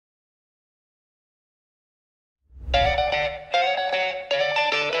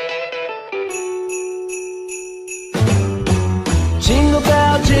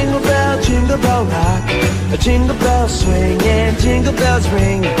jingle bells swing and jingle bells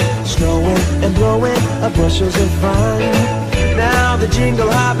ring, snowing and blowing bushels of fun. Now the jingle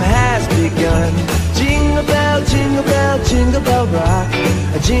hop has begun. Jingle bell, jingle bell, jingle bell rock.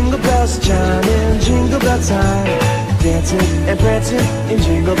 Jingle bells chime in jingle bell time, dancing and prancing in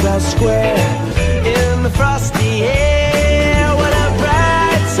Jingle Bell Square. In the frosty air, what a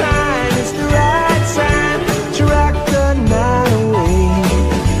bright time! It's the right time to rock the night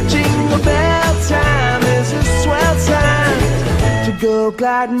away. Jingle bell time is a swell time to go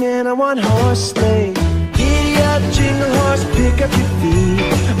gliding in a one-horse sleigh. Giddy up, jingle horse, pick up your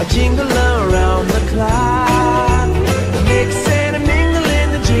feet, a jingle around the clock. Mix and a mingle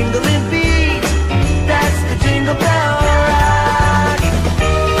in the jingling beat. That's the Jingle Bell Rock.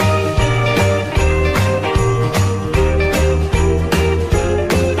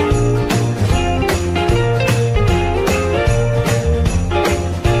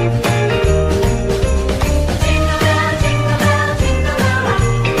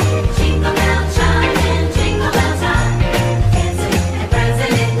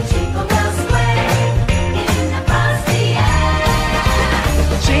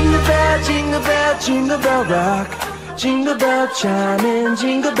 Jingle bell rock, jingle bell chime in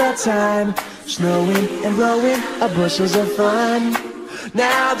jingle bell time, snowing and blowing bushels of fun.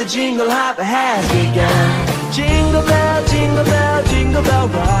 Now the jingle hop has begun. Jingle bell, jingle bell, jingle bell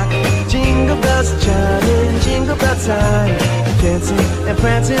rock, jingle bells chime in jingle bell time, dancing and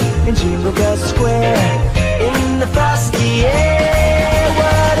prancing in Jingle Bell Square. In the frosty air,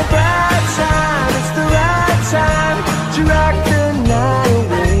 what a bright time! It's the right time to rock the night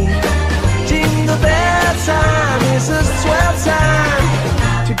away. Jingle bell time is a swell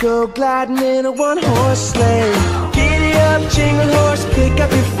time to go gliding in a one-horse sleigh. Giddy up, jingle horse, pick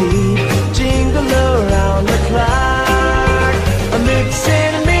up your feet, jingle around the clock. A mix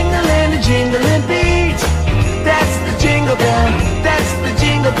and a mingle and a jingling beat. That's the jingle bell, that's the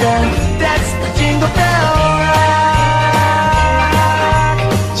jingle bell.